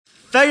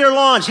Failure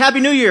launch. Happy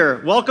New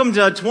Year. Welcome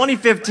to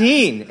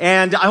 2015.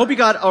 And I hope you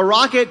got a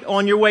rocket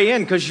on your way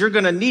in because you're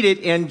going to need it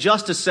in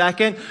just a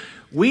second.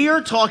 We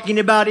are talking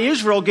about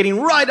Israel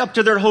getting right up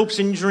to their hopes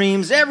and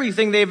dreams,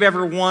 everything they've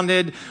ever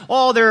wanted,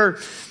 all their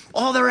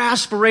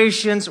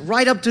aspirations,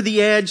 right up to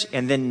the edge,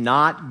 and then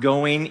not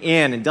going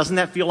in. And doesn't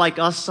that feel like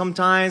us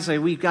sometimes?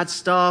 Like we've got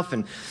stuff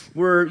and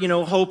we're,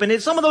 hoping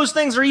it. Some of those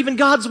things are even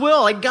God's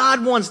will. Like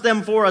God wants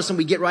them for us and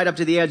we get right up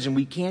to the edge and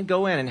we can't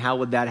go in. And how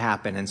would that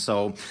happen? And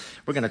so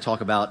we're going to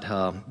talk about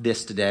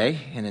this today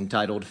and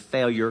entitled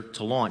Failure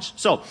to Launch.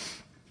 So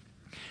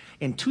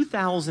in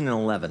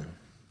 2011,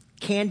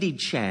 Candy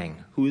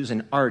Chang, who is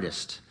an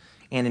artist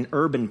and an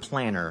urban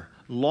planner,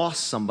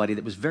 lost somebody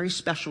that was very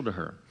special to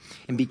her.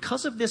 And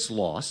because of this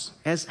loss,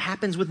 as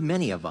happens with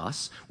many of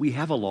us, we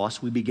have a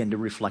loss, we begin to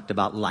reflect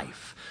about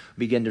life.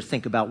 We begin to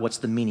think about what's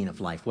the meaning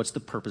of life, what's the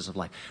purpose of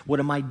life, what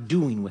am I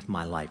doing with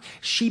my life?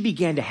 She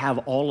began to have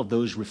all of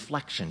those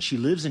reflections. She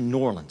lives in New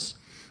Orleans,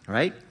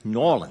 right?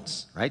 New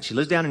Orleans, right? She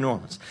lives down in New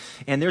Orleans.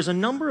 And there's a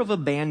number of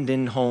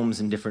abandoned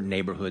homes in different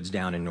neighborhoods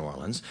down in New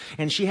Orleans.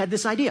 And she had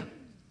this idea.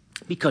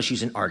 Because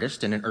she's an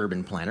artist and an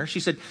urban planner, she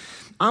said,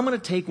 I'm going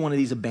to take one of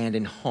these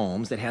abandoned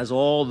homes that has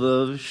all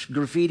the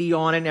graffiti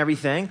on it and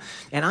everything,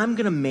 and I'm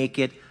going to make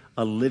it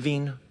a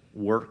living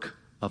work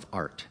of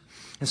art.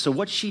 And so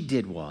what she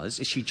did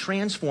is she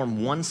transformed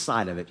one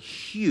side of it,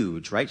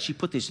 huge, right? She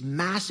put this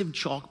massive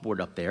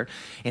chalkboard up there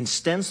and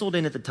stenciled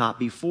in at the top,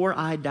 before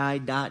I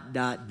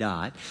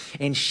die, ...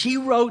 And she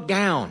wrote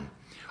down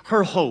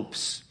her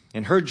hopes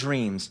and her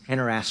dreams and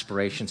her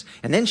aspirations.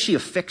 And then she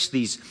affixed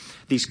these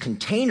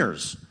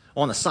containers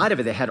on the side of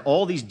it that had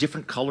all these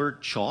different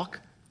colored chalk,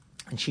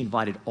 and she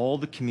invited all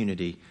the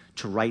community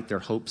to write their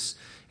hopes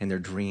and their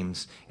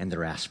dreams and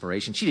their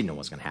aspirations. She didn't know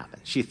what was going to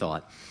happen. She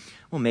thought,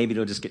 well, maybe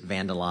it'll just get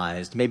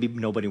vandalized. Maybe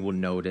nobody will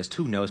notice.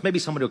 Who knows? Maybe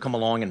somebody will come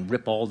along and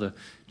rip all the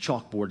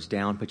chalkboards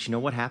down. But you know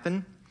what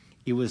happened?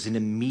 It was an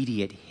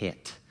immediate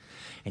hit.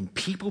 And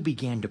people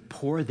began to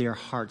pour their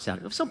hearts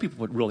out. Some people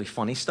put really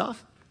funny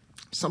stuff.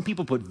 Some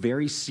people put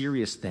very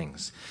serious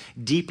things,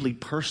 deeply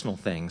personal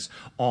things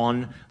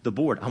on the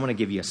board. I want to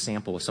give you a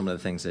sample of some of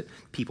the things that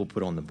people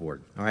put on the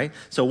board, all right?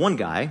 So one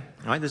guy,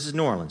 all right, this is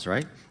New Orleans,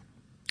 right?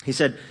 He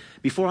said,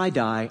 before I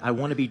die, I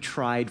want to be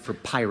tried for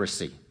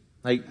piracy.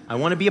 Like, I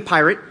want to be a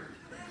pirate,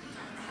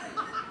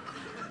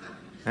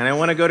 and I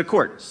want to go to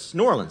court. It's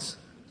New Orleans,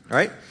 all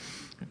right?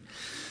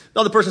 The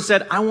other person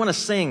said, I want to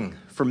sing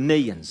for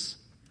millions.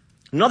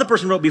 Another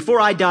person wrote, before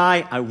I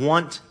die, I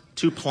want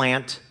to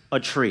plant a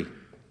tree.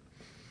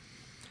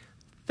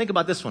 Think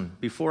about this one.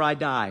 Before I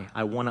die,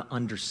 I want to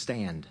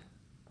understand.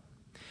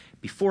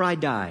 Before I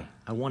die,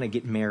 I want to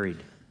get married.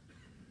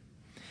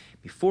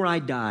 Before I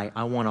die,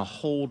 I want to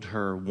hold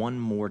her one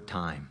more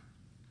time.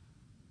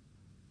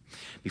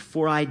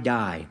 Before I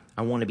die,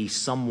 I want to be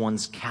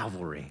someone's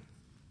cavalry.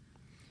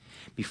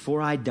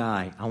 Before I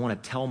die, I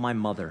want to tell my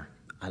mother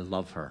I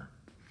love her.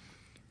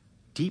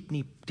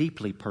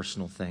 Deeply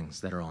personal things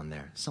that are on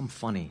there. Some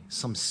funny,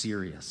 some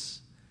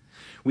serious.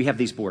 We have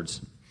these boards.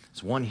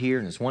 There's one here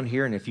and there's one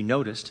here. And if you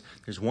noticed,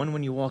 there's one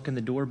when you walk in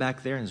the door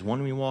back there and there's one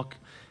when you walk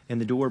in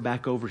the door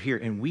back over here.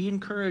 And we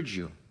encourage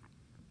you.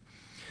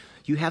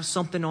 You have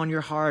something on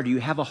your heart, or you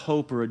have a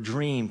hope or a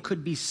dream.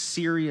 Could be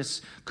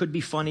serious, could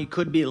be funny,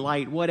 could be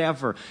light,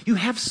 whatever. You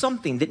have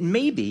something that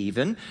maybe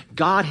even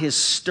God is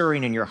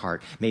stirring in your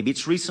heart. Maybe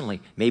it's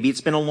recently. Maybe it's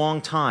been a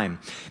long time.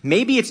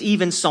 Maybe it's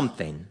even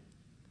something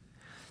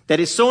that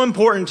is so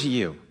important to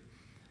you.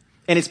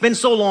 And it's been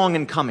so long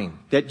in coming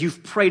that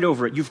you've prayed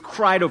over it, you've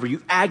cried over it,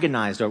 you've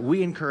agonized over it.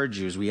 We encourage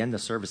you as we end the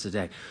service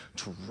today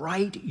to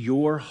write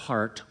your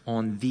heart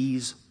on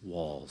these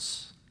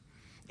walls.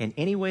 In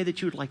any way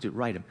that you would like to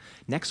write them.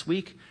 Next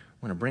week,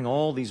 we're going to bring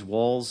all these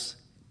walls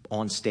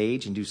on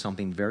stage and do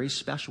something very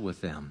special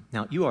with them.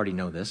 Now, you already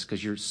know this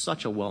because you're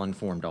such a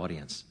well-informed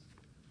audience.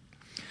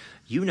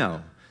 You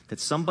know that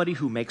somebody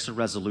who makes a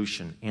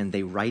resolution and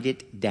they write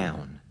it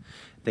down,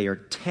 they are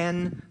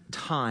 10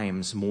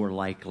 times more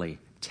likely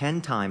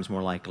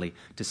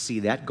to see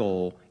that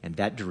goal and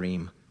that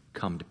dream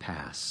come to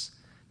pass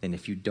than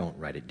if you don't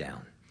write it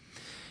down.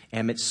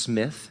 Emmitt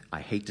Smith,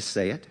 I hate to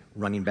say it,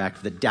 running back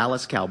for the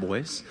Dallas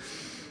Cowboys.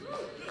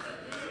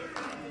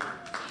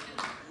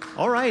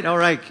 All right. Don't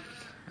worry,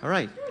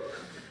 they'll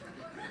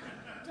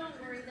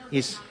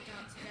He's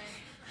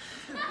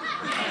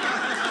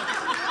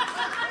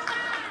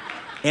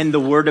and the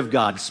Word of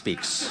God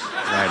speaks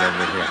right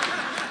over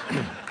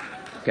here.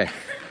 Okay.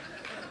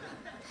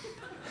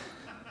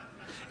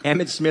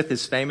 Emmitt Smith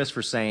is famous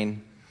for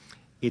saying,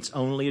 it's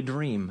only a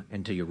dream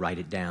until you write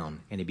it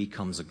down and it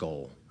becomes a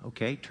goal.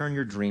 Okay? Turn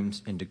your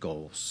dreams into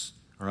goals.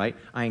 All right?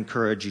 I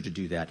encourage you to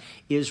do that.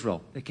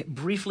 Israel. I can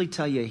briefly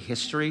tell you a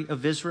history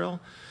of Israel.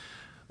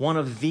 One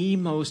of the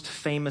most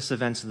famous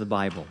events of the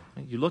Bible.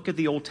 You look at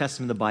the Old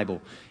Testament of the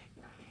Bible.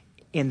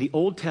 In the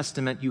Old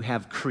Testament, you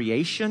have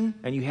creation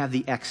and you have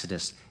the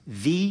Exodus.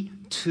 The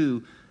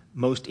two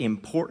most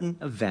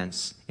important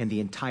events in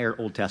the entire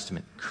Old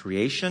Testament.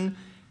 Creation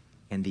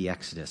and the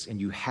Exodus. And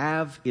you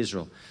have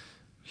Israel.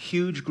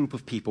 huge group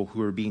of people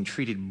who are being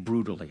treated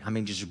brutally. I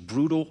mean, just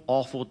brutal,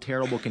 awful,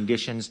 terrible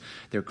conditions.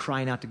 They're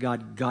crying out to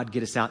God, God,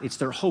 get us out. It's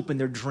their hope and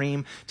their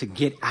dream to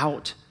get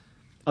out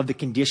of the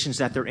conditions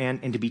that they're in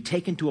and to be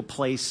taken to a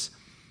place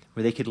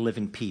where they could live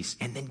in peace.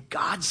 And then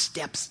God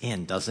steps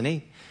in, doesn't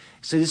he?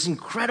 So this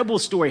incredible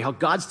story, how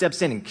God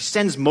steps in and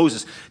sends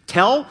Moses.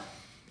 Tell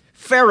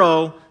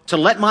Pharaoh to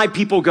let my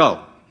people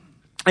go.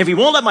 And if he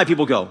won't let my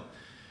people go,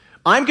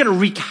 I'm going to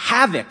wreak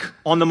havoc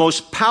on the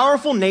most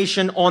powerful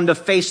nation on the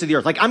face of the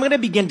earth. Like, I'm going to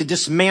begin to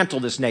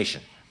dismantle this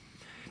nation.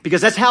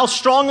 Because that's how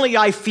strongly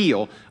I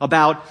feel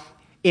about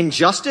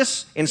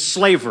injustice and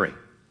slavery.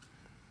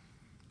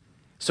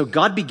 So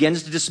God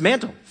begins to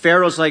dismantle.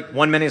 Pharaoh's like,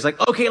 one minute he's like,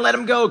 okay, let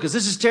him go because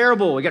this is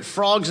terrible. We got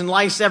frogs and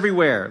lice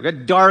everywhere. We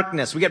got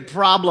darkness. We got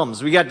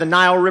problems. We got the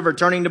Nile River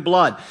turning to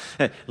blood.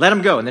 Let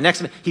him go. And the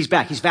next minute, he's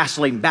back. He's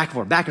vacillating back and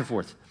forth, back and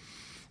forth.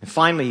 And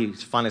finally, he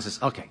says,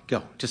 okay,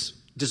 go.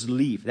 Just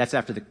leave. That's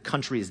after the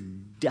country is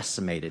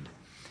decimated.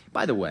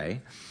 By the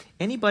way,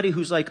 anybody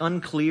who's like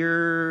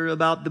unclear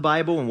about the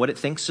Bible and what it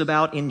thinks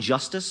about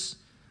injustice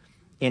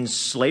and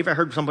slavery, I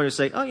heard somebody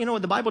say, oh, you know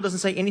what? The Bible doesn't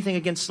say anything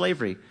against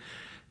slavery.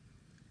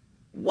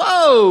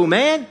 Whoa,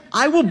 man,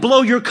 I will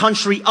blow your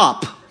country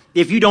up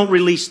if you don't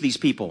release these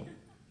people.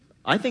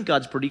 I think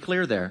God's pretty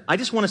clear there. I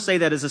just want to say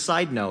that as a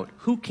side note.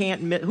 Who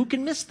can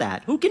miss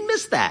that? Who can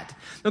miss that?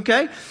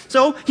 Okay?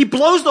 So he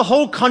blows the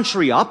whole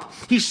country up.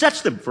 He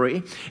sets them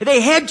free. And they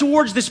head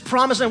towards this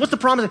promised land. What's the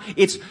promise?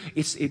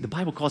 The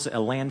Bible calls it a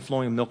land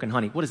flowing with milk and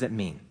honey. What does that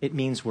mean? It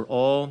means where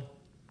all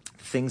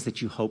things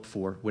that you hope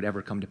for would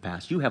ever come to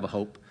pass. You have a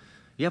hope.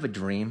 You have a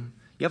dream.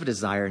 You have a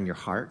desire in your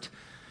heart.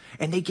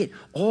 And they get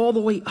all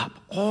the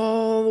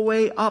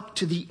way up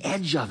to the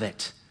edge of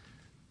it.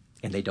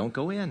 And they don't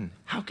go in.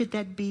 How could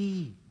that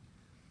be?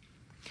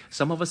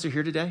 Some of us are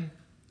here today.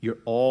 You're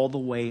all the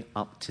way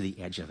up to the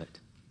edge of it.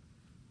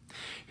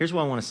 Here's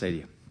what I want to say to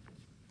you.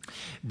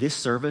 This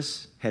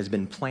service has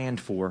been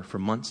planned for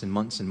months and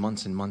months and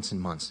months and months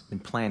and months. Been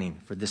planning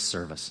for this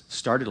service.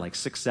 Started like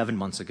 6-7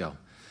 months ago.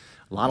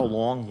 A lot of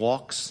long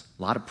walks,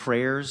 a lot of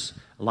prayers,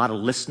 a lot of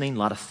listening, a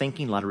lot of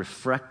thinking, a lot of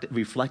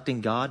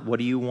reflecting. God, what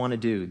do you want to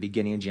do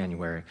beginning of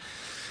January?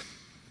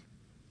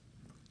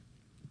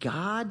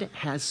 God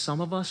has some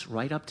of us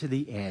right up to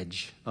the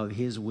edge of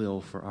his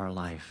will for our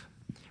life.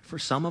 For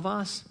some of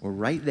us, we're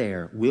right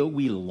there. Will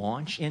we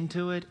launch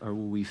into it or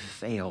will we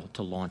fail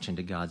to launch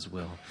into God's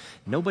will?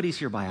 Nobody's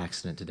here by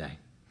accident today.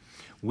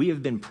 We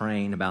have been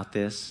praying about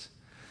this.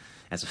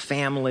 As a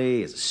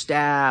family, as a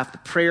staff, the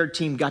prayer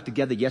team got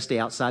together yesterday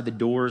outside the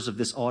doors of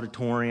this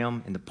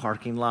auditorium in the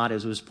parking lot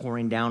as it was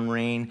pouring down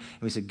rain.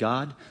 And we said,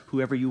 God,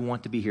 whoever you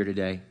want to be here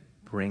today,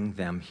 bring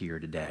them here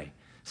today.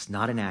 It's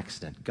not an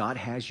accident. God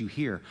has you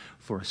here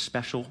for a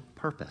special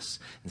purpose.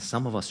 And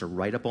some of us are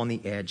right up on the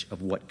edge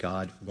of what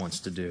God wants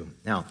to do.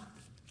 Now,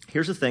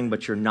 here's the thing,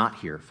 but you're not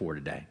here for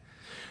today.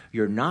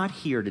 You're not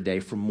here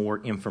today for more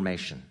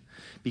information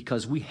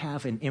because we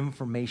have an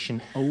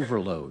information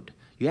overload.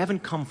 You haven't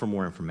come for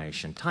more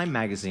information. Time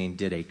Magazine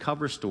did a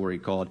cover story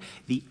called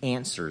The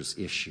Answers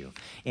Issue.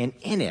 And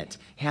in it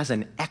has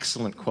an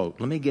excellent quote.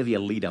 Let me give you a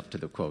lead up to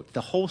the quote. The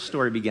whole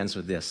story begins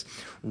with this.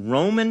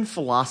 Roman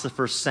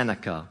philosopher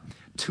Seneca,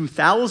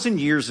 2,000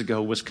 years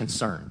ago, was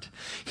concerned.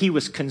 He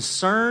was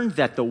concerned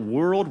that the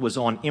world was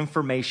on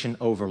information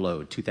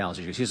overload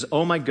 2,000 years. He says,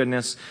 oh my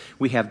goodness,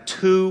 we have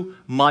too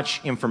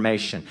much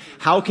information.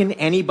 How can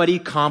anybody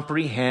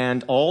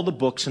comprehend all the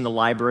books in the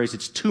libraries?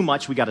 It's too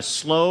much. We got to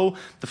slow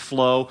the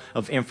flow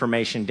of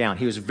information down.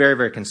 He was very,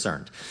 very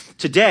concerned.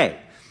 Today,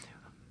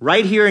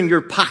 right here in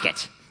your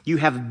pocket, you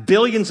have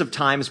billions of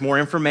times more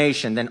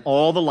information than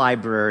all the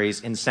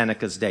libraries in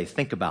Seneca's day.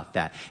 Think about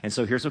that. And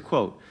so here's a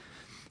quote.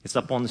 It's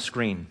up on the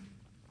screen.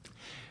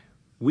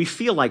 We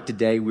feel like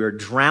today we're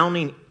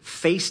drowning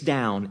face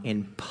down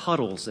in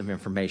puddles of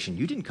information.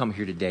 You didn't come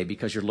here today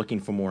because you're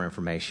looking for more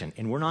information,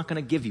 and we're not going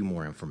to give you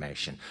more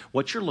information.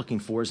 What you're looking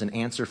for is an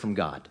answer from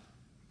God.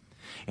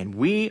 And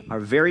we are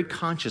very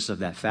conscious of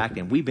that fact,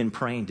 and we've been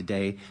praying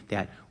today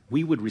that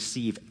we would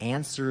receive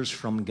answers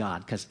from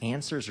God because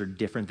answers are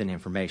different than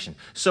information.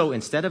 So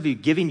instead of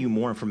giving you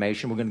more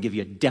information, we're going to give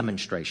you a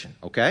demonstration,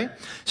 okay?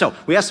 So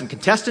we have some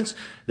contestants.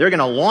 They're going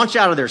to launch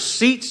out of their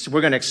seats.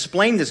 We're going to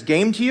explain this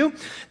game to you.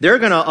 They're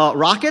going to,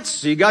 rockets.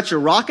 So you got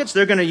your rockets.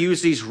 They're going to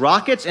use these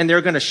rockets and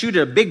they're going to shoot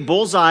a big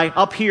bullseye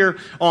up here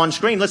on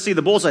screen. Let's see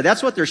the bullseye.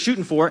 That's what they're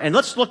shooting for. And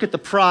let's look at the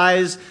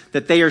prize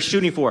that they are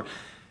shooting for.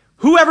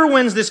 Whoever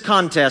wins this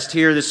contest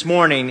here this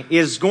morning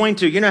is going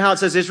to, you know how it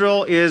says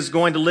Israel is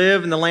going to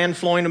live in the land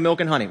flowing with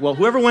milk and honey. Well,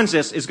 whoever wins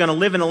this is going to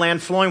live in the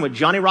land flowing with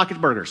Johnny Rocket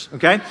burgers,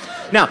 okay?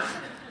 Now,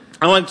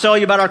 I want to tell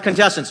you about our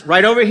contestants.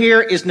 Right over here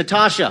is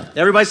Natasha.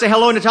 Everybody say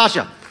hello,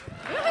 Natasha.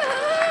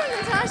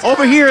 Natasha.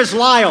 Over here is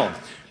Lyle.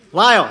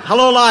 Lyle.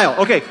 Hello,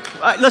 Lyle. Okay,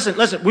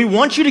 listen. We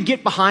want you to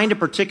get behind a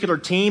particular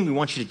team. We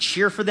want you to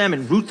cheer for them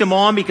and root them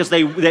on because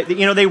they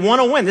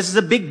want to win. This is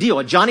a big deal.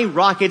 A Johnny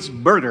Rockets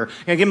burger.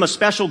 I'm going to give them a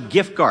special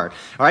gift card.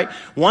 All right.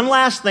 One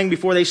last thing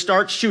before they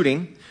start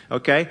shooting.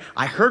 Okay?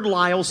 I heard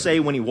Lyle say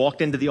when he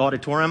walked into the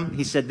auditorium,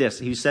 he said this.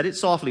 He said it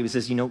softly. He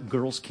says,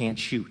 girls can't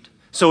shoot.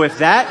 So if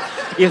that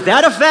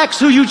affects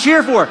who you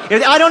cheer for,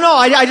 I don't know.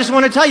 I just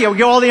want to tell you.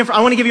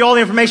 I want to give you all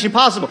the information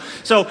possible.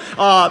 So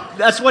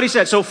that's what he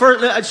said. So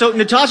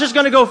Natasha's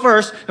going to go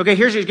first. Okay,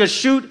 he's going to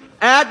shoot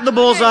at the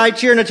bullseye. Okay.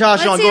 Cheer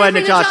Natasha on. Go ahead,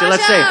 Natasha.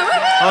 Let's see.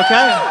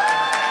 Okay.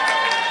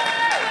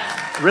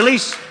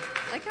 Release.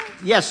 Okay.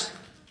 Yes.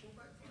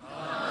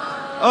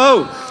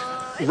 Oh,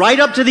 right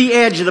up to the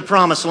edge of the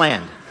promised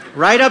land.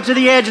 Right up to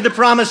the edge of the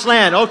promised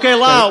land. Okay,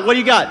 Lyle, what do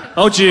you got?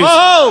 Oh, geez.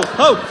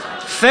 Oh.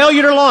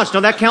 Failure to launch.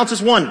 No, that counts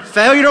as one.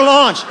 Failure to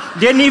launch.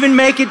 Didn't even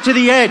make it to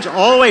the edge.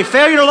 All the way.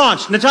 Failure to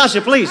launch.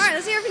 Natasha, please. All right,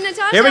 let's hear it from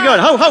Natasha. Here we go.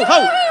 Ho.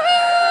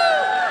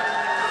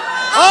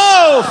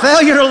 Oh,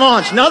 failure to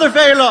launch. Another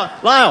failure to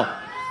launch. Lyle.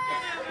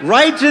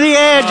 Right to the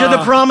edge of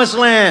the promised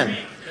land.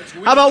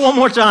 How about one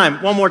more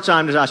time? One more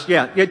time,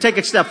 Natasha. Yeah, take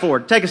a step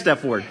forward.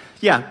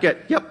 Yeah,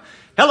 yep.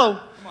 Hello.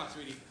 Come on,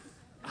 sweetie.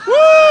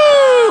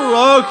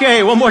 Woo!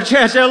 Okay, one more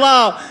chance there,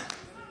 Lyle.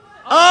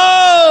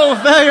 Oh,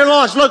 failure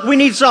launch. Look, we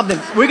need something.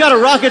 We got a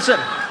rocket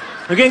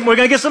We're going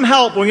to get some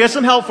help. We're going to get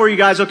some help for you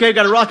guys, okay?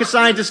 Got a rocket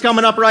scientist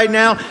coming up right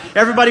now.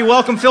 Everybody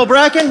welcome Phil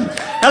Bracken.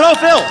 Hello,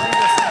 Phil.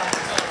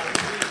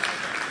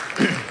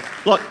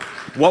 Look,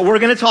 what we're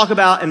going to talk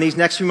about in these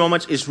next few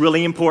moments is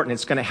really important.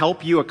 It's going to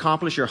help you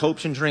accomplish your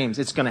hopes and dreams.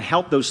 It's going to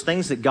help those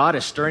things that God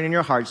is stirring in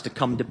your hearts to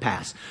come to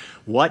pass.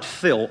 What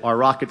Phil, our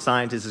rocket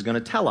scientist, is going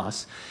to tell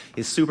us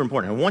is super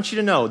important. I want you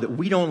to know that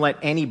we don't let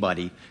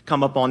anybody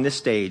come up on this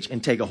stage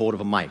and take a hold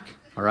of a mic.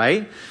 All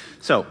right?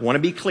 So, want to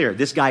be clear.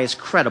 This guy is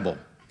credible.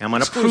 I'm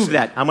going to prove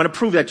that. I'm going to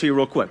prove that to you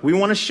real quick. We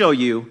want to show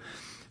you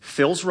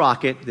Phil's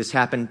rocket. This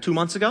happened 2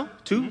 months ago,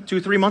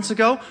 3 months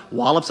ago,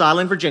 Wallops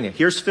Island, Virginia.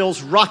 Here's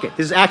Phil's rocket.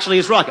 This is actually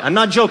his rocket. I'm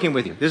not joking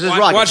with you. This is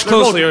rocket. Watch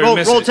closely roll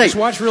tape. Just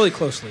watch really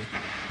closely.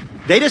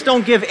 They just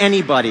don't give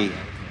anybody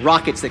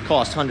rockets that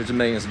cost hundreds of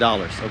millions of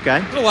dollars,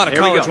 okay? There's a lot of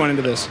college went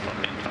into this.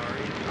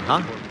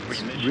 Uh-huh.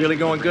 It's really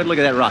going good. Look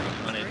at that rocket.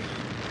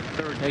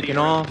 Taking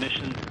off.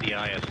 Ignition, the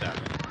ISS.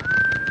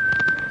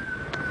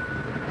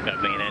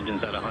 Got main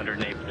engines at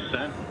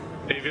 108%.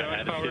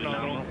 AVI power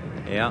nominal.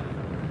 Yeah.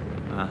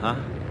 Uh-huh.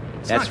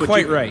 That's not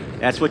quite right.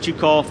 That's what you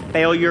call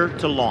failure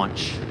to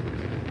launch.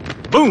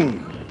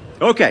 Boom.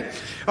 Okay.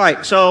 All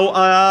right. So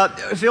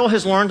Phil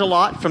has learned a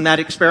lot from that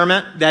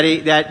experiment that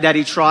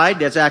he tried.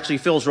 That's actually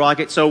Phil's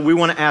rocket. So we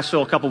want to ask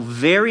Phil a couple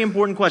very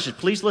important questions.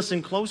 Please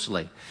listen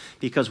closely,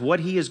 because what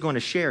he is going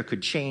to share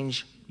could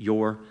change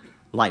your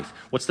life.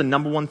 What's the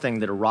number one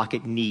thing that a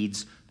rocket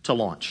needs to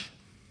launch?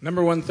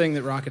 Number one thing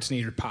that rockets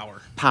need are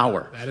power.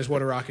 Power. That is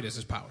what a rocket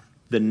is power.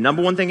 The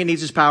number one thing it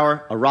needs is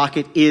power. A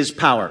rocket is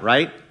power,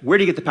 right? Where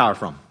do you get the power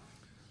from?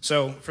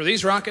 So for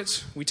these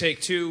rockets, we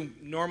take two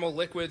normal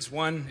liquids.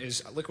 One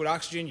is liquid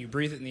oxygen. You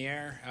breathe it in the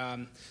air.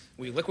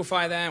 We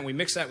liquefy that, and we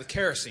mix that with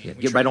kerosene. Yeah,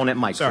 get right on that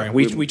mic. Sorry.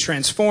 We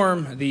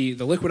transform the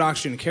liquid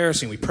oxygen and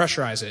kerosene. We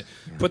pressurize it,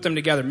 put them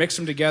together, mix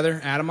them together,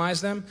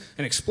 atomize them,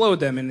 and explode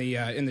them in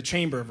the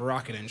chamber of a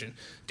rocket engine.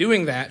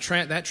 Doing that,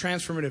 that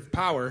transformative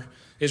power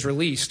is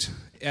released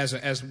as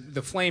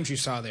the flames you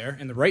saw there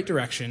in the right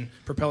direction,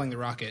 propelling the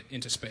rocket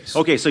into space.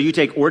 Okay, so you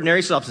take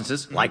ordinary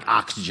substances like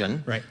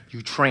oxygen, right?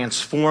 You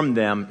transform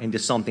them into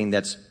something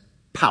that's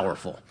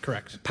powerful.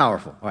 Correct.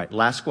 Powerful. All right,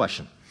 last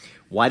question.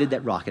 Why did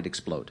that rocket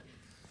explode?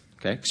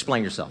 Okay,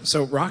 explain yourself.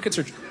 So rockets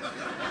are...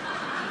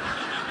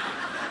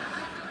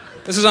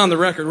 This is on the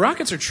record.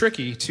 Rockets are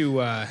tricky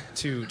to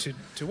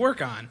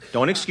work on.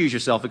 Don't excuse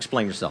yourself.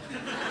 Explain yourself.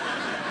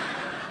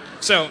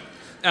 So,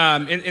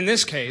 in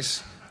this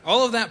case,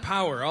 all of that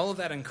power, all of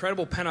that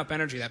incredible pent-up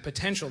energy, that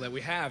potential that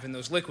we have in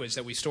those liquids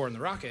that we store in the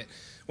rocket,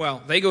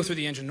 well, they go through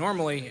the engine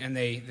normally and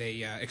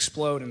they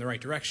explode in the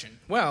right direction.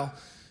 Well,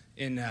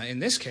 in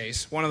this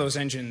case, one of those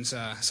engines,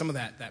 some of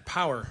that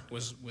power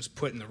was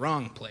put in the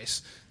wrong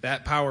place.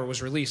 That power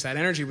was released. That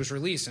energy was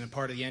released in a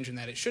part of the engine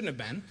that it shouldn't have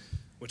been,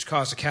 which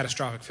caused a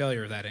catastrophic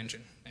failure of that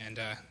engine. And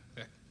that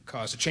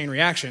caused a chain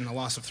reaction, a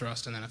loss of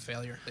thrust, and then a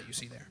failure that you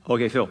see there.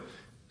 Okay, Phil.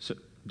 So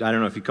I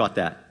don't know if you caught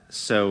that.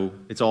 So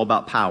it's all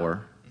about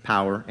power,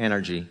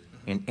 energy.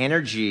 And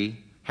energy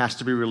has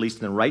to be released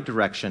in the right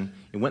direction.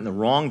 It went in the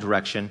wrong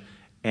direction,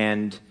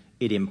 and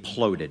it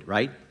imploded,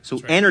 right? So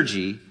That's right.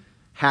 Energy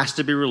has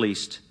to be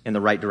released in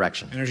the right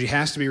direction. Energy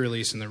has to be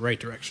released in the right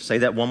direction. Say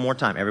that one more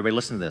time. Everybody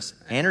listen to this.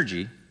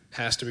 Energy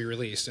has to be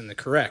released in the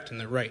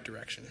right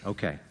direction.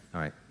 Okay.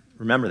 All right.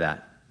 Remember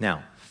that.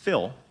 Now,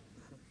 Phil,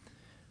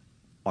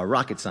 our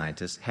rocket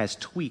scientist, has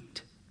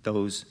tweaked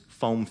those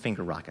foam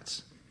finger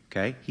rockets.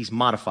 Okay? He's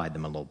modified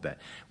them a little bit.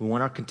 We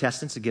want our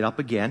contestants to get up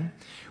again.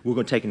 We're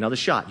going to take another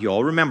shot. You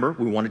all remember,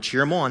 we want to cheer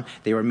them on.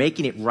 They were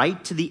making it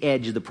right to the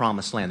edge of the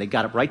promised land. They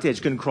got it right to the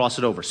edge, couldn't cross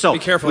it over. So, be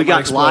careful, we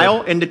got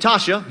Lyle and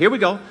Natasha. Here we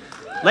go.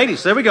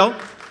 Ladies, there we go.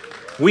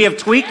 We have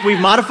tweaked, we've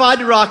modified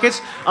the rockets.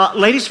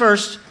 Ladies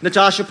first.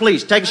 Natasha,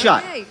 please, take a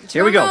shot.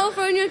 Here we go.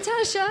 For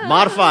Natasha.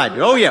 Modified.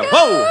 Oh, yeah.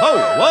 Whoa, whoa,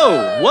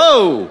 whoa,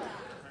 whoa,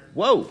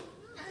 whoa,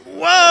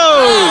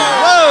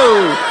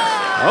 whoa.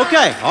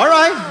 Okay, all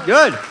right,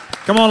 good.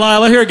 Come on, Lyle.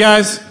 Let's hear it,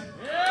 guys.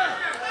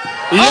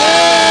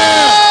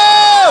 Yeah!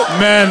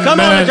 men, Come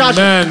on, men, Natasha.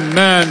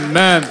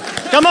 men.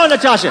 Come on,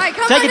 Natasha. All right,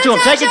 come Take on, it to him.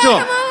 Take it to Natasha,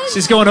 him. come on.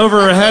 She's going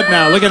over her head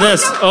now. Look at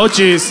this. Oh,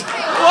 jeez.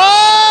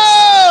 Whoa!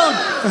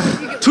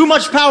 Too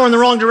much power in the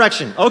wrong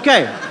direction.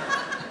 Okay.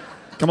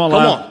 Come on, Come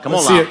Lyle. on. Come on,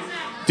 Let's see Lyle. it.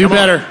 Do Come on.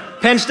 better.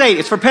 Penn State.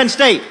 It's for Penn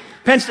State.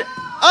 Penn State.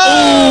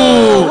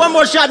 Oh! One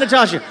more shot,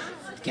 Natasha.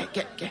 Get.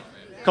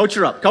 Coach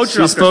her up. Coach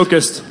her up. She's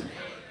focused.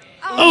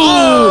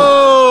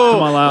 Oh!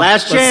 Come on, Lyle.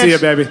 Last chance. Let's see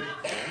it, baby.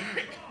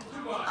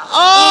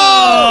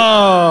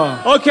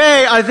 Oh!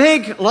 Okay, I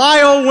think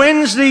Lyle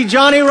wins the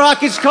Johnny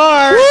Rockets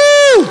car.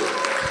 Woo!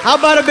 How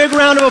about a big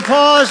round of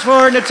applause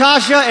for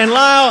Natasha and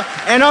Lyle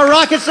and our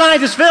rocket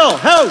scientist, Phil.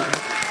 Ho!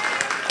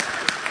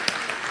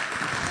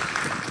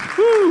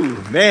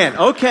 Whew, man,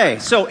 okay.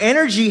 So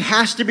energy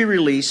has to be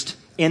released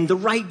in the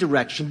right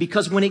direction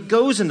because when it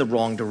goes in the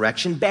wrong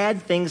direction,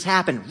 bad things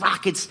happen.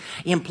 Rockets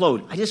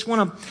implode. I just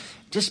want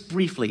to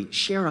briefly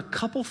share a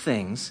couple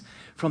things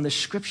from the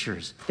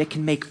scriptures that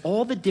can make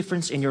all the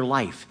difference in your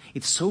life.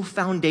 It's so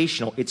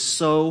foundational. It's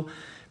so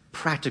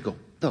practical.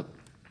 Look,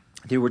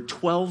 there were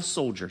 12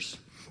 soldiers.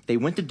 They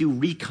went to do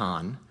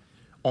recon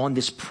on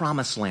this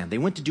promised land. They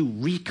went to do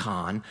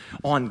recon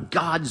on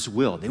God's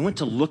will. They went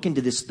to look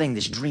into this thing,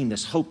 this dream,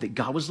 this hope that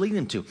God was leading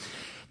them to.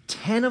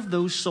 10 of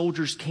those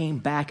soldiers came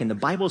back, and the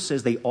Bible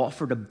says they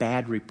offered a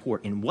bad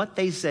report. And what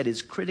they said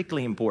is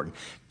critically important.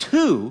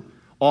 2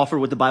 offer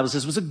what the Bible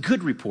says was a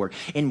good report.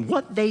 And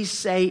what they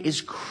say is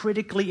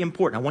critically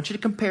important. I want you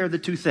to compare the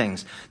two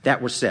things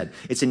that were said.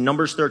 It's in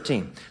Numbers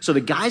 13. So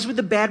the guys with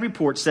the bad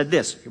report said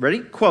this. You ready?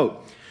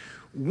 Quote,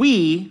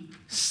 "We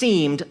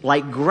seemed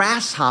like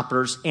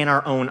grasshoppers in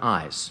our own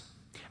eyes."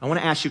 I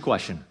want to ask you a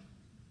question.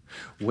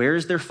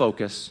 Where's their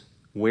focus?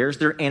 Where's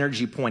their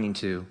energy pointing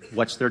to?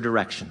 What's their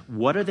direction?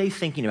 What are they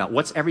thinking about?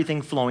 What's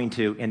everything flowing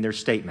to in their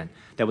statement?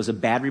 That was a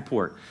bad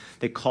report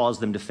that caused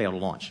them to fail to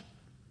launch.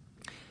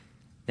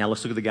 Now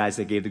let's look at the guys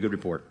that gave the good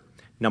report.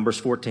 Numbers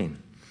 14.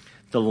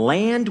 "The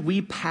land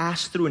we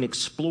passed through and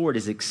explored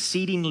is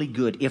exceedingly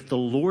good. If the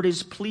Lord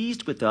is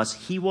pleased with us,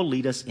 he will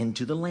lead us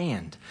into the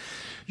land."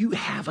 You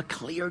have a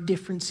clear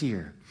difference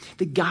here.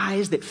 The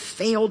guys that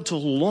failed to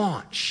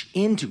launch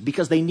into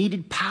because they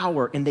needed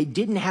power and they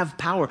didn't have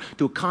power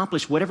to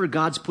accomplish whatever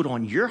God's put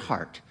on your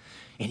heart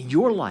in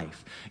your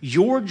life,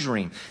 your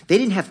dream. They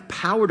didn't have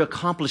power to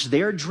accomplish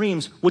their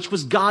dreams, which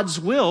was God's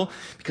will,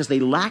 because they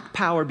lacked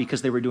power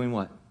because they were doing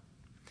what?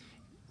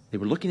 They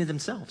were looking at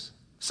themselves,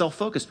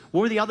 self-focused.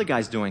 What were the other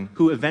guys doing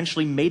who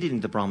eventually made it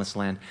into the promised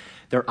land?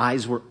 Their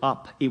eyes were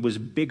up. It was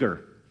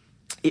bigger.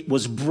 It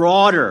was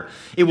broader.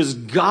 It was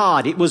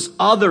God. It was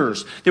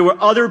others. There were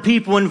other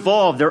people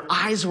involved. Their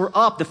eyes were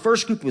up. The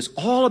first group was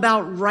all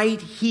about right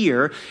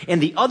here.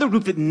 And the other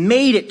group that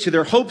made it to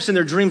their hopes and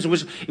their dreams, it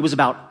was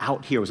about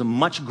out here. It was a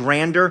much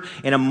grander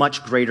and a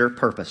much greater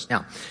purpose.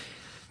 Now,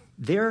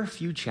 there are a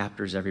few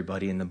chapters,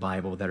 everybody, in the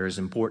Bible that are as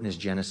important as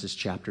Genesis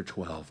chapter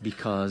 12,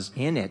 because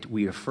in it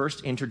we are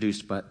first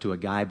introduced to a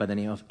guy by the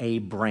name of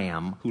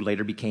Abram, who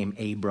later became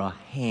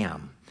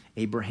Abraham.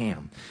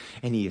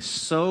 And he is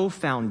so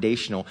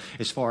foundational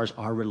as far as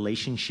our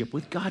relationship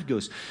with God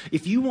goes.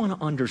 If you want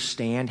to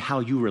understand how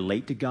you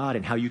relate to God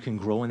and how you can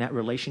grow in that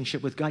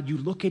relationship with God, you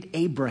look at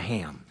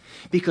Abraham.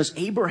 Because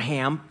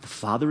Abraham, the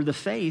father of the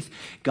faith,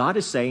 God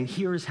is saying,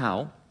 here is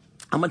how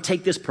I'm going to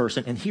take this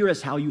person, and here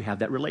is how you have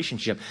that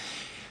relationship.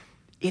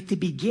 At the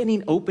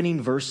beginning,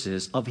 opening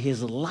verses of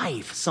his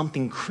life,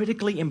 something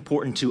critically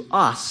important to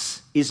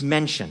us is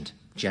mentioned.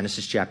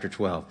 Genesis chapter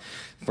 12.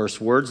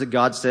 First words that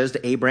God says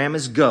to Abraham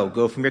is go.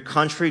 Go from your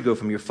country, go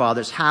from your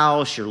father's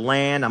house, your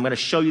land. I'm going to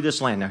show you this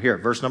land. Now here,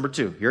 verse number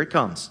 2. Here it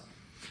comes.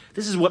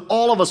 This is what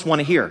all of us want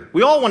to hear.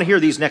 We all want to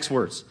hear these next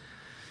words.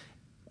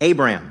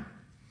 Abraham,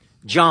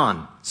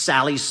 John,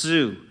 Sally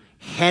Sue,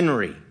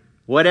 Henry,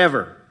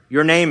 whatever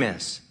your name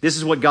is. This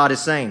is what God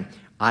is saying.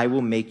 I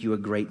will make you a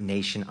great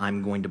nation.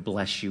 I'm going to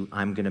bless you.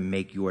 I'm going to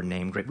make your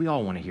name great. We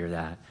all want to hear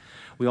that.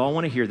 We all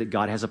want to hear that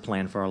God has a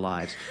plan for our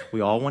lives.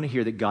 We all want to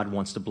hear that God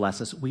wants to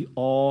bless us. We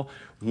all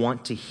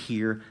want to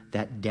hear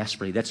that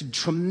desperately. That's a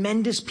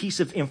tremendous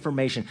piece of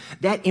information.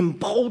 That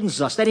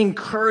emboldens us. That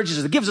encourages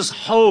us. It gives us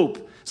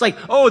hope. It's like,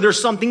 oh,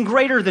 there's something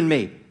greater than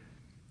me.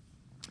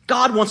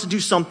 God wants to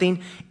do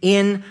something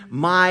in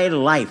my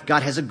life.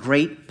 God has a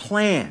great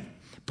plan.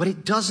 But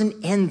it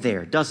doesn't end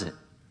there, does it?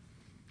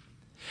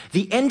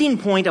 The ending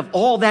point of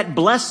all that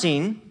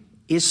blessing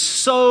is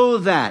so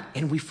that,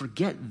 and we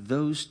forget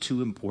those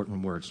two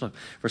important words. Look,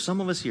 for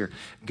some of us here,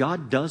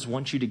 God does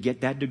want you to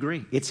get that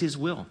degree. It's His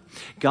will.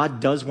 God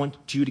does want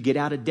you to get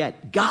out of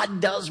debt.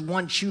 God does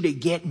want you to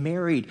get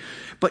married.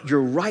 But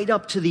you're right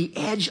up to the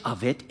edge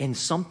of it, and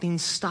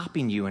something's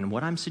stopping you. And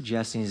what I'm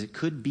suggesting is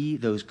could it be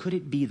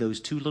those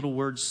two little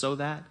words, so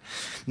that?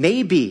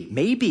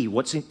 Maybe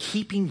what's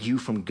keeping you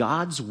from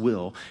God's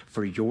will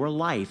for your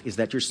life is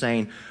that you're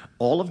saying,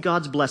 all of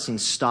God's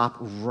blessings stop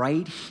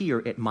right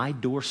here at my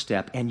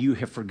doorstep, and you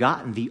have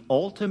forgotten the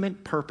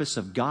ultimate purpose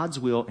of God's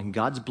will and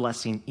God's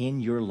blessing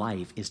in your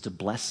life is to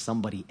bless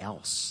somebody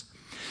else.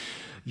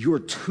 You're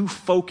too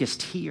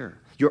focused here.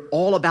 You're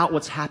all about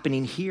what's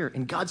happening here.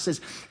 And God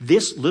says,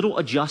 this little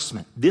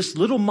adjustment, this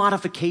little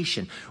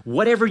modification,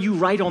 whatever you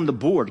write on the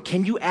board,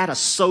 can you add a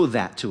so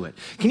that to it?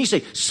 Can you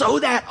say, so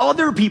that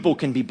other people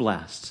can be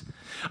blessed?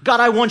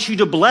 God, I want you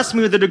to bless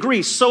me with a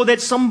degree so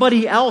that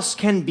somebody else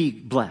can be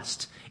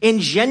blessed. And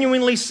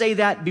genuinely say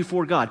that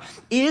before God.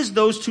 Are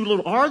those two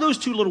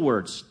little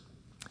words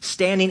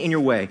standing in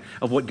your way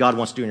of what God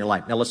wants to do in your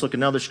life? Now let's look at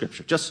another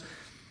scripture. Just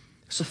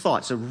it's a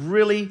thought. It's a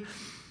really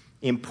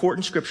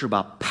important scripture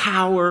about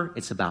power.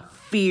 It's about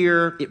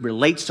fear. It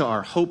relates to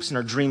our hopes and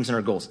our dreams and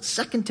our goals.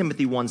 2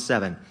 Timothy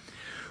 1:7.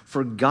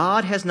 For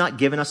God has not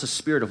given us a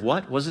spirit of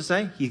what? What does it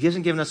say? He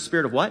hasn't given us a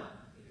spirit of what?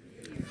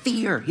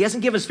 Fear. He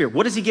hasn't given us fear.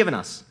 What has he given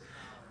us?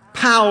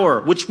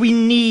 Power, which we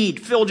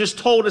need. Phil just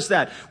told us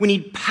that. We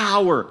need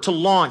power to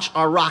launch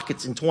our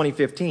rockets in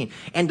 2015,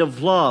 and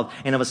of love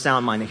and of a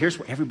sound mind. Now here's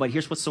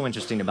what's so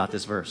interesting about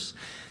this verse.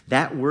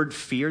 That word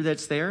fear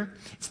that's there,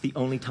 it's the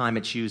only time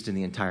it's used in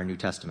the entire New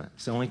Testament.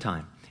 It's the only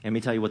time. And let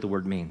me tell you what the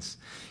word means.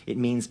 It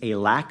means a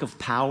lack of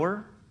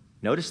power,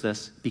 notice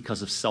this,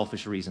 because of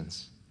selfish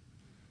reasons.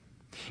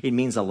 It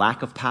means a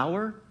lack of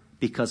power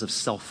because of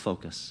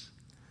self-focus.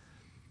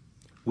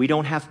 We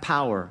don't have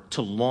power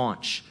to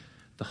launch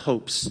the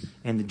hopes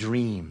and the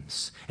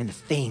dreams and the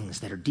things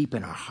that are deep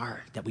in our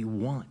heart that we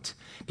want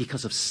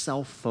because of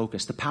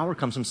self-focus. The power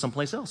comes from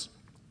someplace else.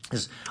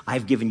 It's,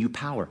 I've given you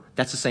power.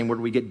 That's the same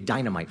word we get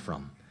dynamite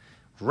from.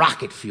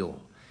 Rocket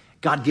fuel.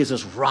 God gives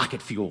us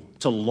rocket fuel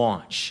to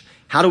launch.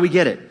 How do we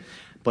get it?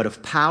 But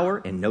of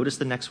power, and notice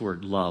the next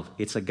word, love.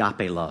 It's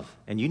agape love.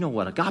 And you know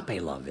what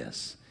agape love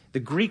is. The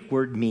Greek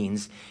word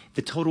means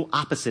the total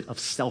opposite of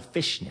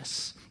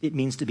selfishness. It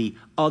means to be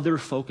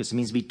other-focused. It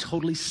means to be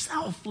totally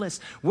selfless.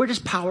 Where does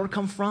power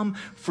come from?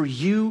 For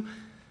you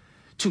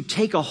to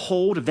take a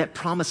hold of that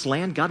promised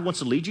land God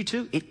wants to lead you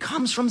to, it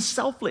comes from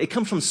selfless. It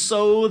comes from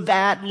so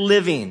that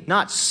living.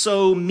 Not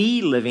so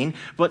me living,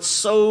 but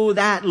so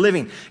that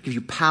living. Give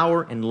you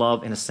power and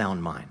love and a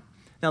sound mind.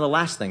 Now, the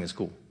last thing is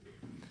cool.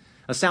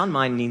 A sound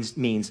mind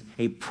means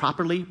a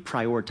properly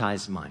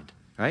prioritized mind,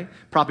 right?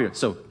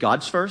 So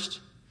God's first.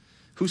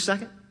 Who's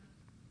second?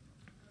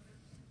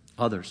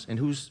 Others. And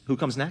who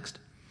comes next?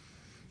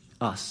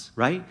 Us,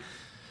 right?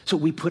 So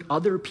we put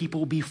other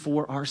people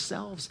before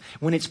ourselves.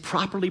 When it's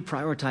properly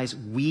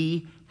prioritized,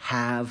 we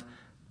have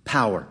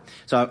power.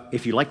 So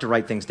if you like to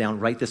write things down,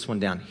 write this one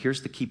down.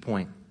 Here's the key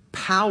point.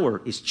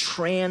 Power is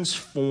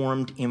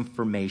transformed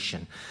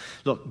information.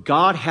 Look,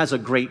 God has a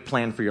great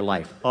plan for your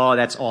life. Oh,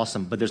 that's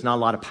awesome, but there's not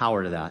a lot of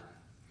power to that.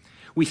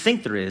 We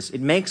think there is.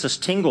 It makes us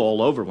tingle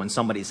all over when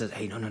somebody says,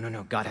 hey,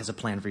 no, God has a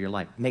plan for your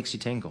life. It makes you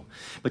tingle.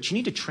 But you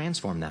need to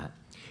transform that.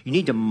 You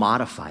need to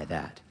modify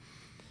that.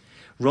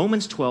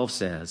 Romans 12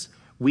 says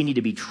we need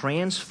to be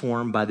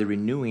transformed by the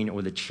renewing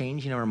or the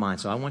changing of our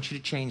minds. So I want you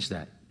to change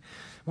that.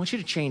 I want you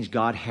to change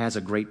God has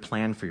a great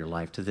plan for your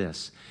life to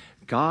this.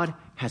 God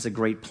has a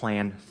great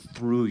plan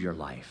through your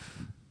life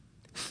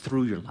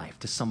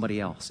to somebody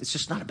else. It's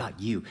just not about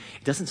you.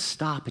 It doesn't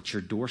stop at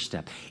your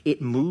doorstep.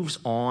 It moves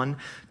on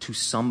to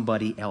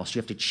somebody else. You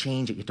have to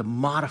change it. You have to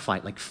modify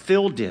it like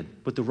Phil did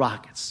with the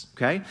Rockets,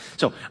 okay?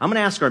 So I'm going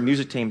to ask our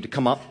music team to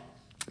come up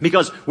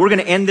because we're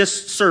going to end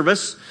this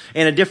service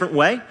in a different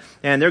way,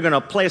 and they're going to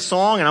play a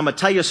song, and I'm going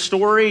to tell you a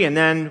story, and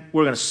then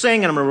we're going to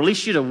sing, and I'm going to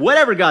release you to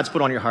whatever God's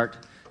put on your heart,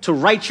 to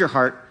write your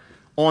heart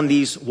on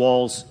these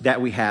walls that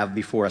we have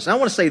before us. And I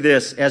want to say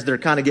this as they're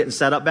kind of getting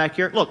set up back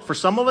here. Look, for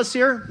some of us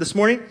here this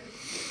morning,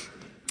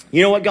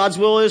 you know what God's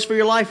will is for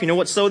your life? You know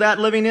what so that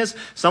living is?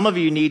 Some of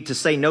you need to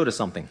say no to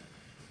something.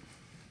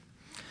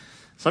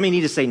 Some of you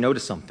need to say no to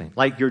something.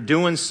 Like you're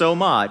doing so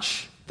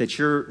much that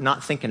you're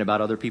not thinking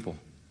about other people.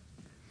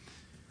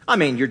 I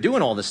mean, you're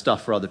doing all this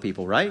stuff for other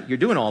people, right? You're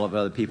doing all of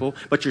other people,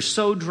 but you're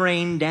so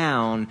drained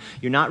down,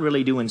 you're not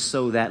really doing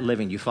so that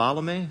living. You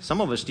follow me?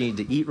 Some of us need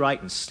to eat right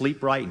and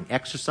sleep right and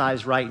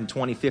exercise right in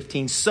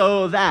 2015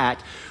 so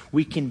that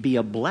we can be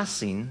a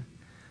blessing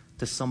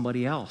to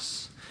somebody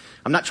else.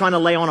 I'm not trying to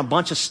lay on a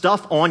bunch of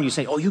stuff on you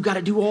saying, oh, you got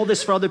to do all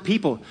this for other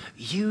people.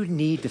 You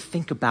need to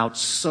think about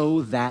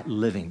so that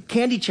living.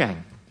 Candy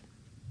Chang.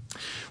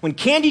 When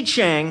Candy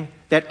Chang,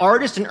 that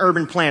artist and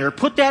urban planner,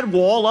 put that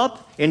wall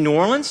up in New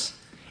Orleans,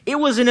 it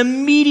was an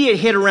immediate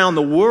hit around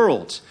the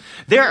world.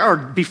 There are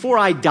Before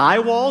I Die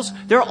walls.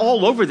 They're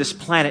all over this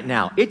planet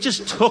now. It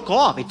just took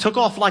off. It took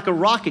off like a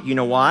rocket. You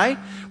know why?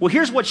 Well,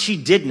 here's what she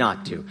did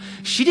not do.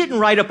 She didn't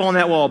write up on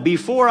that wall,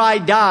 before I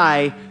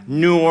die,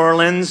 New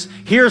Orleans,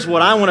 here's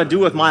what I want to do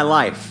with my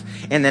life.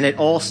 And then it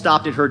all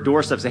stopped at her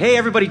doorstep. Say, hey,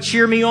 everybody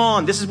cheer me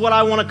on. This is what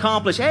I want to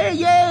accomplish. Hey,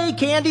 yay,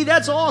 Candy,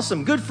 that's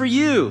awesome. Good for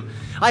you.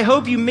 I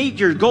hope you meet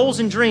your goals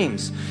and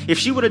dreams. If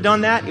she would have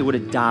done that, it would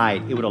have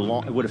died. It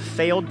would have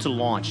failed to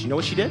launch. You know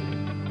what she did?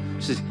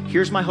 She says,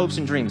 here's my hopes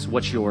and dreams.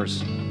 What's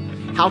yours?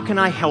 How can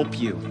I help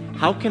you?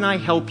 How can I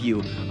help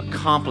you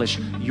accomplish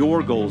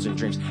your goals and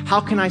dreams?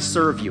 How can I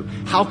serve you?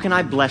 How can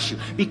I bless you?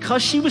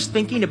 Because she was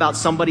thinking about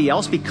somebody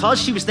else,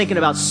 because she was thinking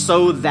about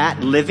so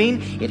that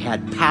living, it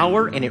had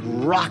power and it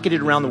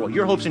rocketed around the world.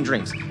 Your hopes and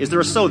dreams. Is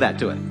there a so that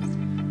to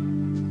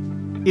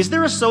it? Is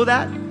there a so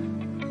that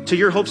to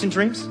your hopes and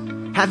dreams?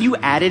 Have you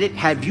added it?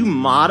 Have you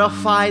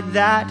modified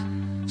that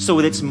so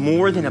that it's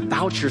more than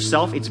about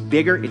yourself? It's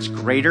bigger, it's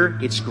greater,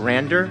 it's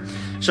grander.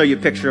 Show you a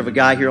picture of a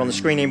guy here on the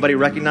screen. Anybody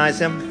recognize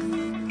him?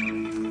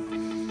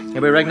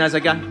 Anybody recognize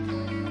that guy?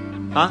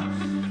 Huh?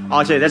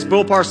 I'll tell you, that's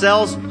Bill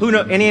Parcells. Who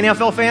know? Any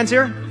NFL fans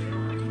here?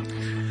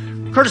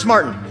 Curtis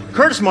Martin.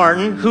 Curtis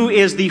Martin, who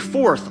is the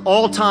 4th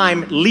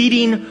all-time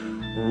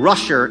leading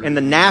rusher in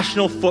the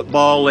National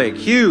Football League.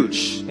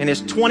 Huge. In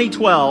his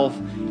 2012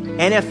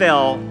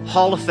 NFL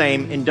Hall of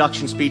Fame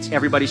induction speech.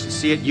 Everybody should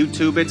see it.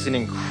 YouTube it. It's an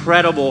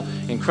incredible,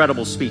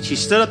 incredible speech. He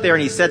stood up there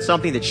and he said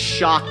something that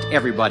shocked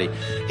everybody.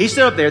 He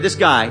stood up there, this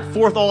guy,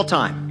 4th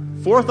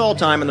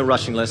all-time in the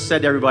rushing list,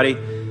 said to everybody,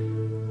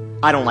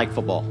 I don't like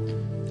football.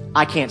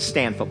 I can't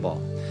stand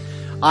football.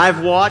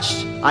 I've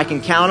watched, I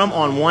can count them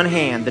on one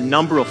hand, the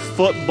number of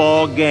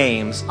football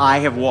games I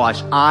have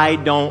watched. I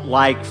don't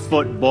like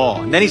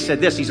football. And then he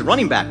said this, he's a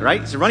running back, right?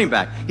 He's a running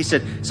back. He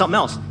said something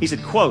else. He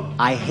said, quote,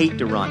 I hate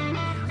to run.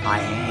 I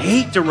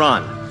hate to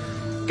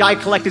run. Guy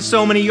collected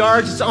so many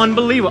yards, it's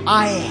unbelievable.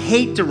 I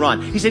hate to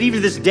run. He said,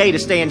 even to this day, to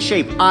stay in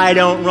shape, I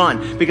don't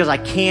run because I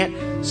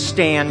can't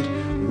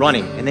stand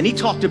running. And then he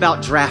talked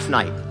about draft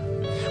night.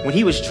 When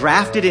he was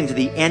drafted into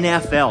the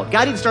NFL,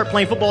 guy didn't start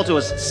playing football until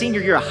his senior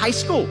year of high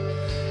school.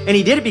 And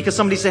he did it because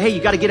somebody said, hey,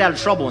 you got to get out of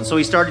trouble. And so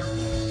he started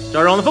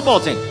on the football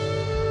team.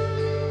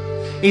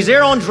 He's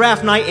there on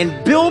draft night,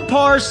 and Bill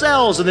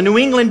Parcells of the New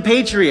England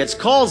Patriots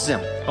calls him.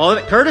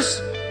 Curtis,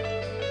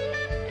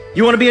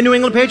 you want to be a New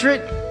England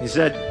Patriot? He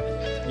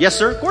said, yes,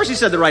 sir. Of course he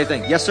said the right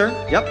thing. Yes, sir.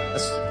 Yep.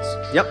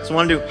 That's what I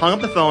want to do. Hung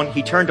up the phone.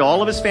 He turned to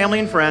all of his family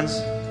and friends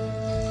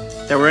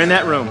that were in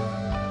that room.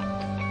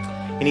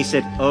 And he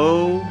said,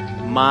 oh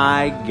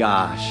my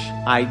gosh,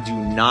 I do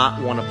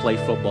not want to play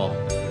football.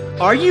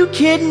 Are you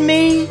kidding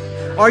me?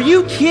 Are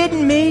you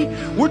kidding me?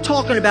 We're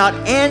talking about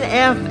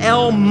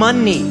NFL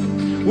money.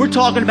 We're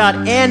talking about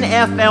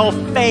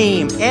NFL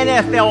fame,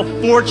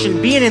 NFL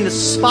fortune, being in the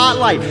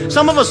spotlight.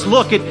 Some of us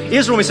look at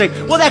Israel and we say,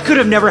 well, that could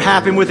have never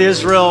happened with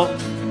Israel.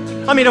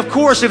 I mean, of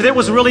course, if it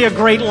was really a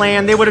great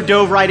land, they would have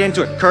dove right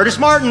into it. Curtis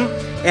Martin,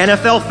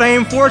 NFL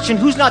fame, fortune.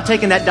 Who's not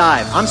taking that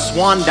dive? I'm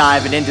swan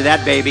diving into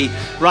that baby,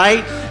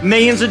 right?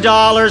 Millions of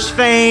dollars,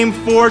 fame,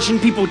 fortune,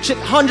 people,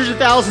 hundreds of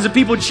thousands of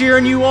people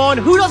cheering you on.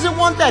 Who doesn't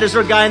want that? Is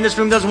there a guy in this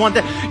room who doesn't want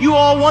that? You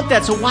all want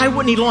that, so why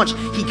wouldn't he launch?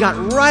 He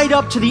got right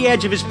up to the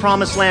edge of his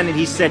promised land and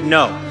he said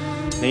no.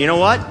 Now, you know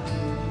what?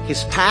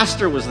 His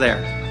pastor was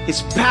there.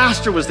 His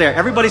pastor was there.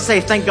 Everybody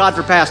say, thank God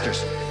for pastors.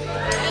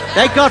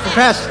 Thank God for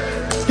pastors.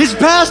 His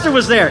pastor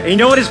was there. And you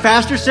know what his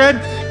pastor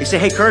said? He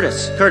said, hey,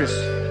 Curtis,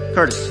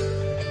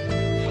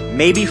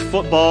 maybe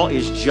football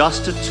is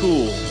just a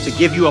tool to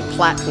give you a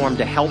platform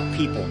to help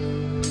people.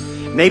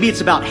 Maybe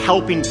it's about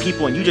helping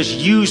people and you just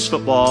use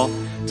football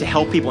to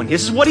help people. And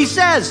this is what he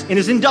says in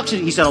his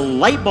induction. He said a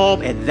light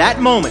bulb at that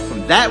moment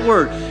from that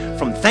word,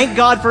 from thank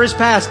God for his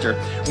pastor,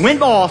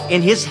 went off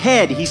in his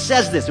head. He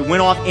says this, it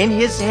went off in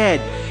his head.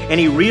 And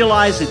he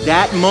realized at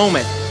that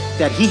moment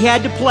that he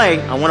had to play.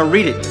 I want to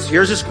read it.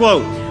 Here's his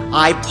quote.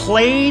 I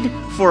played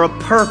for a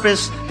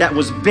purpose that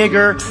was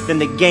bigger than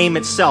the game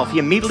itself. He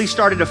immediately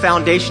started a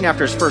foundation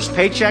after his first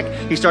paycheck.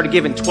 He started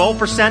giving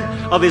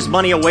 12% of his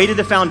money away to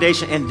the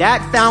foundation, and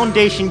that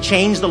foundation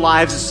changed the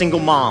lives of single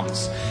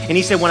moms. And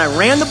he said, when I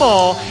ran the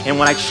ball and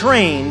when I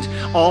trained,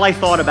 all I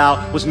thought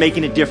about was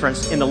making a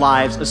difference in the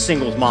lives of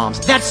single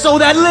moms. That's so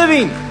that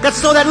living.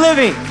 That's so that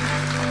living.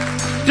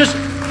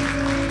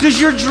 Does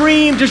your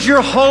dream, does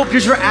your hope,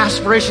 does your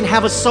aspiration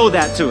have a so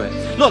that to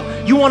it? Look,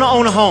 you want to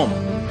own a home.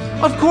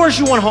 Of course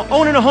you want to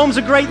own. Owning a home is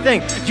a great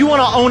thing. Do you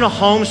want to own a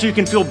home so you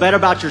can feel better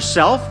about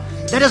yourself?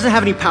 That doesn't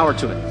have any power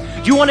to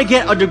it. Do you want to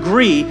get a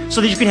degree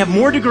so that you can have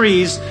more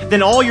degrees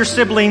than all your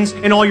siblings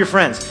and all your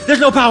friends?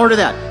 There's no power to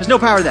that. There's no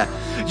power to that.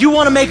 Do you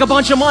want to make a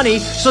bunch of money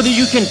so that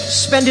you can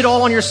spend it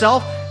all on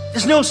yourself?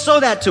 There's no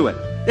so that to it.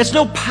 There's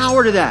no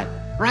power to that,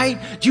 right?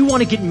 Do you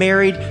want to get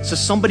married so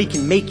somebody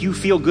can make you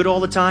feel good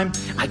all the time?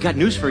 I got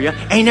news for you.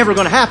 Ain't never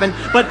going to happen,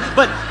 but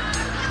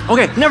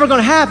okay, never going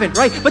to happen,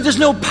 right? But there's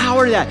no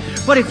power to that.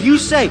 But if you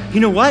say, you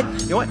know what?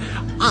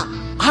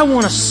 I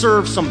want to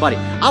serve somebody.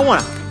 I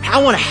want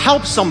to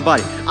help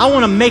somebody. I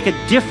want to make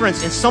a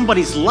difference in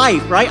somebody's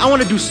life, right? I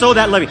want to do so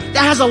that living.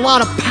 That has a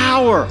lot of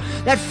power.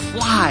 That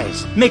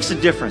flies, makes a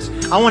difference.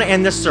 I want to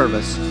end this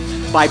service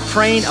by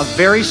praying a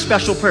very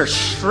special prayer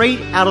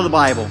straight out of the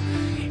Bible.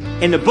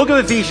 In the book of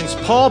Ephesians,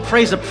 Paul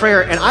prays a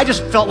prayer, and I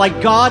just felt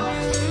like God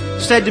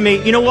said to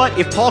me, you know what?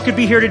 If Paul could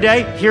be here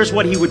today, here's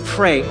what he would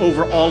pray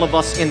over all of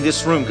us in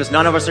this room, because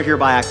none of us are here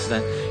by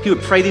accident. He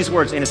would pray these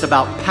words, and it's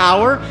about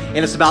power and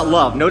it's about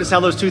love. Notice how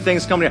those two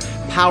things come together,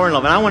 power and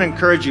love. And I want to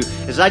encourage you,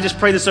 as I just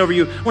pray this over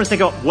you, I want to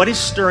think about what is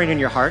stirring in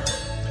your heart.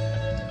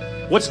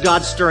 What's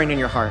God stirring in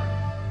your heart?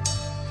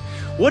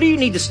 What do you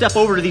need to step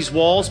over to these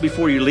walls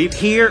before you leave,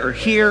 here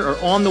or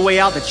on the way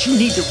out, that you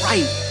need to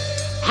write?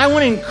 I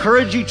want to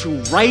encourage you to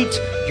write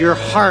your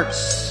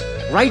hearts.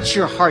 Write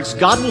your hearts.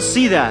 God will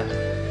see that.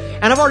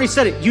 And I've already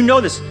said it. You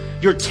know this.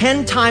 You're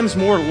 10 times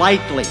more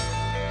likely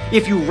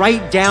if you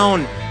write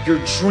down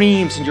your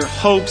dreams and your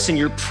hopes and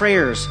your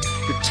prayers,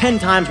 you're 10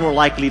 times more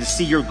likely to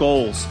see your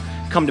goals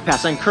come to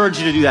pass. I encourage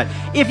you to do that.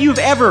 If you've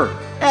ever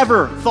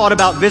thought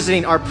about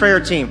visiting our prayer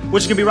team,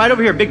 which can be right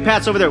over here. Big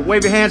Pat's over there.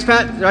 Wave your hands,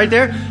 Pat, right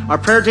there. Our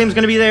prayer team's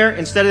going to be there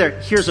instead of there.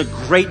 Here's a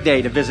great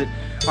day to visit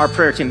our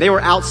prayer team. They were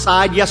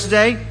outside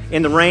yesterday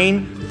in the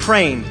rain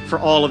praying for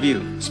all of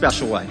you.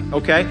 Special way,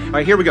 okay? All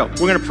right, here we go.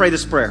 We're going to pray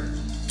this prayer.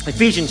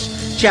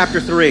 Ephesians chapter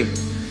 3.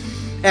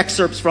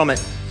 Excerpts from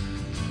it.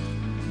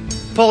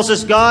 Paul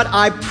says, God,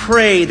 I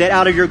pray that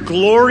out of your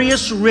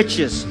glorious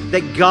riches,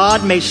 that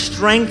God may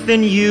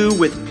strengthen you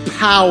with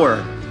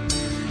power.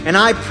 And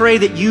I pray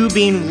that you,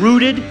 being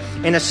rooted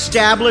and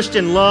established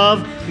in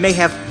love, may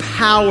have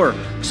power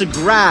to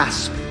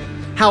grasp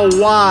how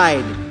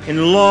wide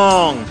and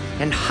long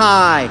and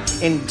high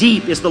and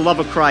deep is the love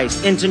of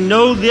Christ, and to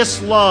know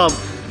this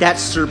love that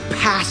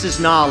surpasses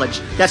knowledge,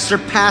 that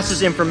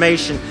surpasses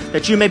information,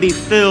 that you may be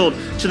filled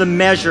to the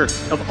measure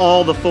of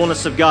all the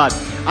fullness of God.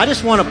 I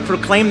just want to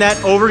proclaim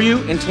that over you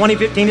in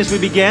 2015 as we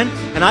begin,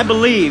 and I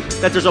believe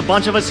that there's a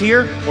bunch of us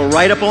here, we're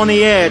right up on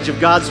the edge of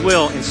God's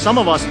will, and some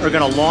of us are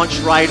going to launch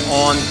right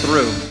on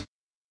through.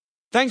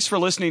 Thanks for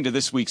listening to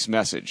this week's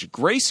message.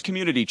 Grace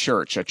Community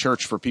Church, a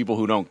church for people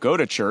who don't go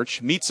to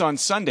church, meets on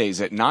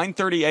Sundays at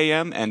 9:30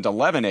 a.m. and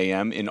 11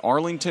 a.m. in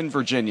Arlington,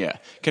 Virginia.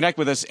 Connect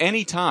with us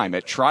anytime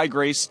at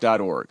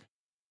trygrace.org.